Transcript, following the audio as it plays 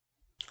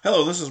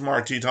Hello, this is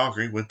Mark T.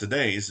 Tonkery with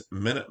today's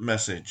Minute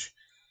Message.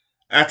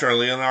 After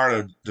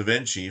Leonardo da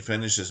Vinci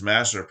finished his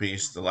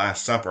masterpiece, The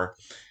Last Supper,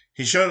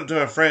 he showed it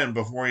to a friend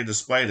before he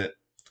displayed it.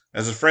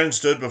 As a friend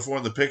stood before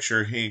the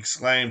picture, he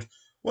exclaimed,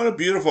 "What a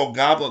beautiful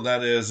goblet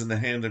that is in the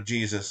hand of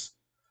Jesus."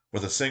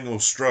 With a single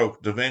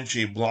stroke, da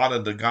Vinci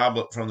blotted the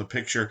goblet from the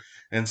picture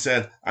and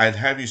said, "I'd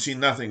have you see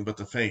nothing but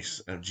the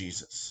face of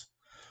Jesus."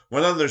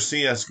 When others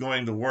see us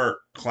going to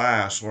work,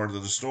 class, or to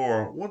the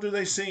store, what do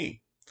they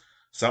see?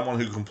 Someone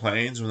who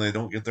complains when they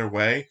don't get their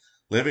way,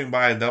 living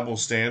by a double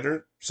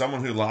standard,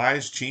 someone who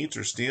lies, cheats,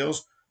 or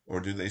steals, or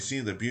do they see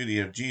the beauty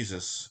of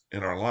Jesus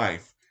in our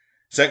life?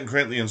 2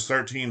 Corinthians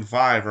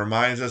 13:5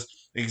 reminds us,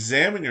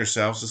 "Examine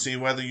yourselves to see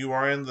whether you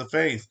are in the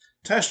faith.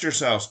 Test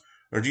yourselves,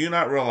 or do you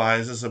not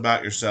realize this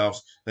about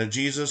yourselves, that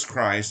Jesus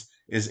Christ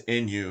is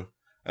in you,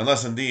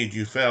 unless indeed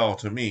you fail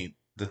to meet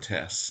the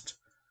test."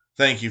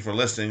 Thank you for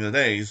listening to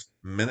today's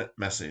Minute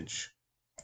Message.